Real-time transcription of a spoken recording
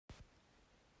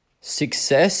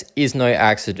Success is no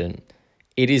accident.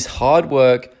 It is hard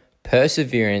work,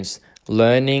 perseverance,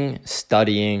 learning,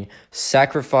 studying,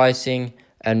 sacrificing,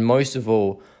 and most of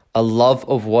all, a love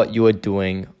of what you are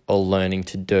doing or learning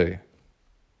to do.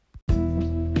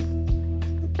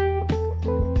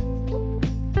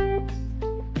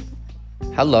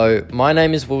 Hello, my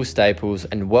name is Will Staples,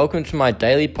 and welcome to my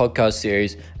daily podcast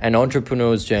series, An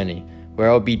Entrepreneur's Journey,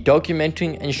 where I'll be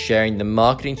documenting and sharing the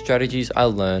marketing strategies I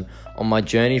learned on my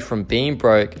journey from being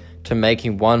broke to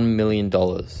making $1 million.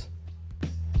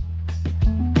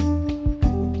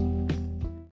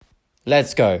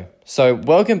 Let's go. So,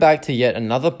 welcome back to yet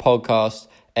another podcast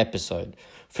episode.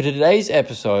 For today's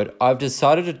episode, I've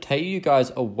decided to take you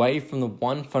guys away from the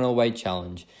One Funnel Away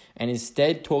challenge and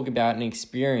instead talk about an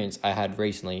experience I had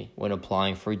recently when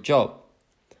applying for a job.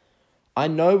 I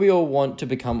know we all want to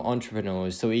become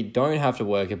entrepreneurs so we don't have to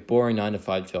work a boring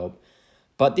 9-to-5 job,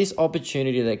 but this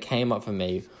opportunity that came up for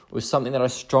me was something that I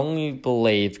strongly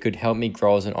believed could help me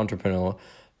grow as an entrepreneur,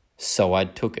 so I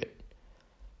took it.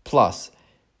 Plus,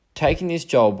 taking this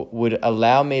job would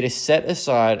allow me to set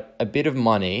aside a bit of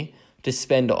money to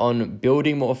spend on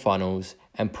building more funnels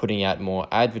and putting out more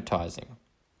advertising.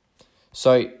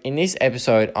 So in this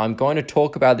episode, I'm going to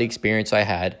talk about the experience I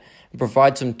had and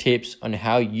provide some tips on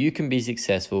how you can be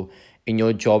successful in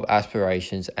your job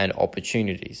aspirations and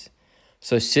opportunities.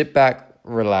 So sit back,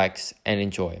 relax, and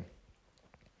enjoy.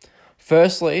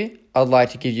 Firstly, I'd like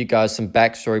to give you guys some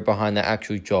backstory behind the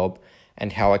actual job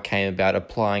and how I came about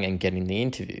applying and getting the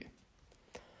interview.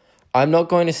 I'm not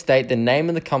going to state the name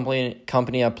of the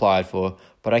company I applied for,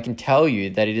 but I can tell you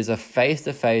that it is a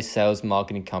face-to-face sales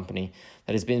marketing company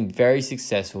that has been very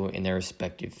successful in their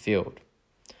respective field.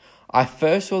 I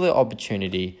first saw the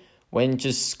opportunity when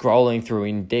just scrolling through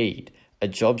Indeed, a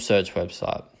job search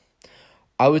website.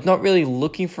 I was not really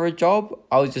looking for a job,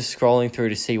 I was just scrolling through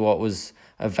to see what was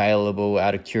available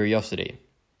out of curiosity.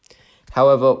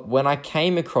 However, when I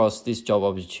came across this job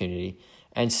opportunity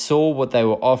and saw what they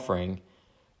were offering,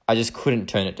 I just couldn't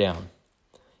turn it down.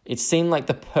 It seemed like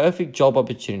the perfect job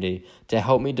opportunity to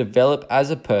help me develop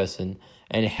as a person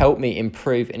and help me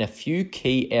improve in a few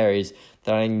key areas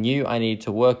that I knew I needed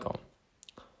to work on.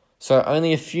 So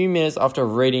only a few minutes after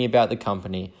reading about the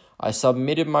company, I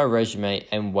submitted my resume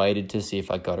and waited to see if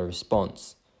I got a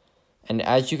response. And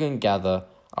as you can gather,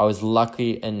 I was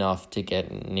lucky enough to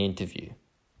get an interview.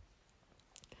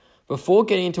 Before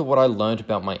getting into what I learned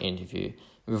about my interview and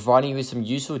providing you with some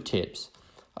useful tips,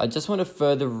 I just want to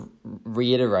further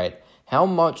reiterate how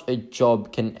much a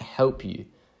job can help you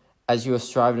as you are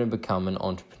striving to become an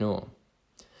entrepreneur.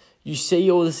 You see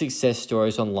all the success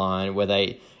stories online where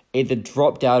they either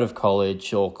dropped out of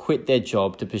college or quit their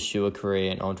job to pursue a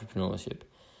career in entrepreneurship.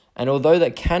 And although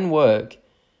that can work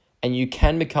and you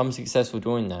can become successful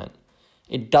doing that,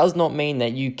 it does not mean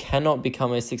that you cannot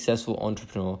become a successful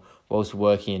entrepreneur whilst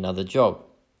working another job.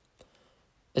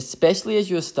 Especially as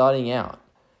you're starting out.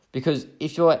 Because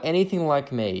if you're anything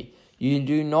like me, you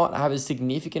do not have a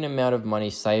significant amount of money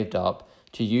saved up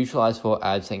to utilize for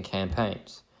ads and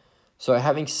campaigns. So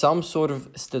having some sort of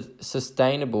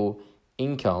sustainable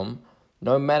income,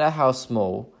 no matter how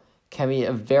small, can be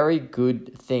a very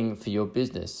good thing for your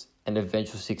business and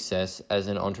eventual success as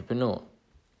an entrepreneur.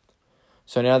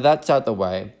 So now that's out the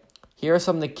way, here are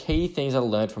some of the key things I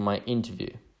learned from my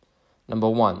interview. Number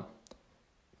 1,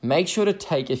 make sure to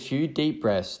take a few deep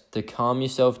breaths to calm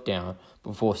yourself down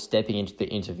before stepping into the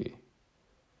interview.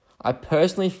 I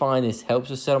personally find this helps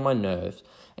to settle my nerves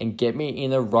and get me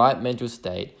in the right mental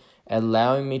state,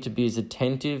 allowing me to be as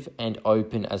attentive and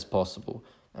open as possible,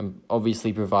 and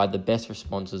obviously provide the best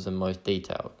responses and most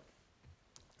detailed.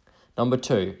 Number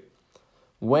 2,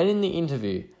 when in the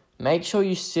interview, make sure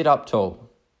you sit up tall.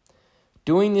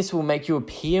 Doing this will make you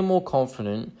appear more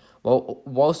confident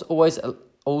whilst always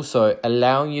also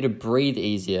allowing you to breathe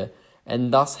easier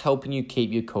and thus helping you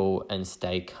keep your cool and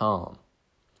stay calm.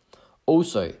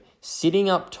 Also, sitting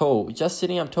up tall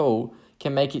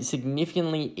can make it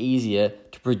significantly easier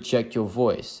to project your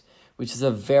voice, which is a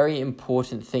very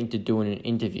important thing to do in an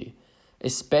interview,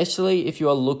 especially if you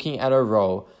are looking at a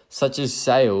role such as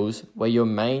sales where your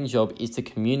main job is to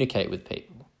communicate with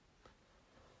people.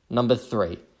 Number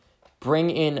 3, bring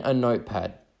in a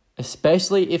notepad,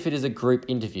 especially if it is a group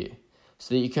interview,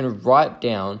 so that you can write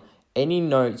down any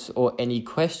notes or any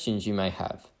questions you may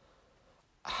have.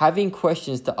 Having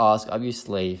questions to ask up your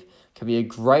sleeve can be a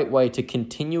great way to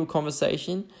continue a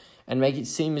conversation and make it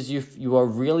seem as if you are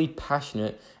really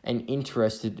passionate and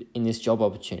interested in this job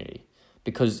opportunity,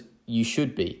 because you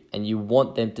should be and you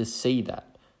want them to see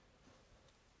that.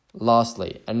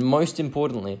 Lastly, and most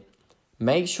importantly,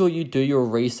 make sure you do your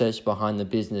research behind the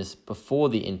business before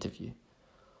the interview.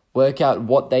 Work out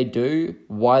what they do,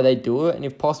 why they do it, and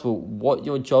if possible, what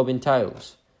your job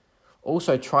entails.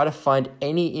 Also, try to find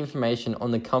any information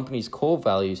on the company's core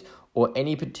values or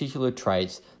any particular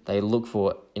traits they look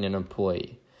for in an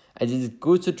employee, as it is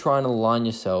good to try and align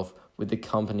yourself with the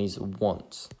company's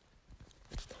wants.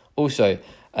 Also,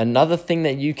 another thing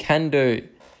that you can do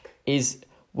is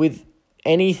with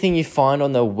anything you find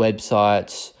on their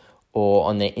websites or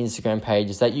on their Instagram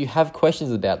pages that you have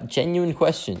questions about, genuine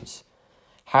questions.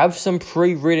 Have some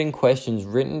pre-written questions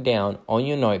written down on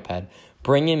your notepad,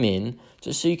 bring them in,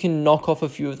 just so you can knock off a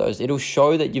few of those. It'll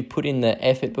show that you've put in the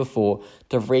effort before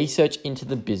to research into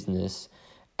the business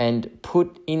and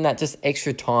put in that just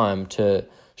extra time to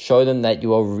show them that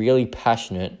you are really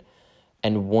passionate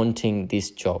and wanting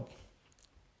this job.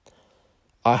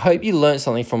 I hope you learned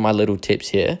something from my little tips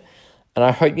here, and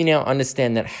I hope you now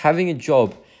understand that having a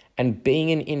job and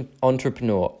being an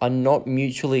entrepreneur are not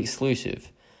mutually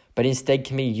exclusive, but instead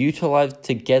can be utilized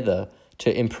together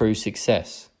to improve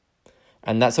success.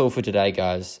 And that's all for today,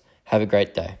 guys. Have a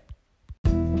great day.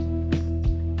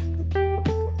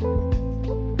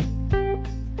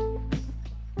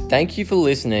 Thank you for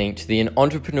listening to the An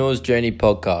Entrepreneur's Journey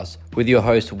podcast with your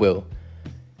host, Will.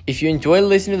 If you enjoy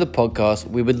listening to the podcast,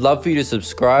 we would love for you to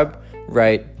subscribe,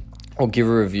 rate, or give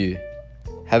a review.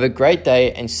 Have a great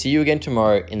day and see you again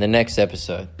tomorrow in the next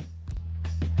episode.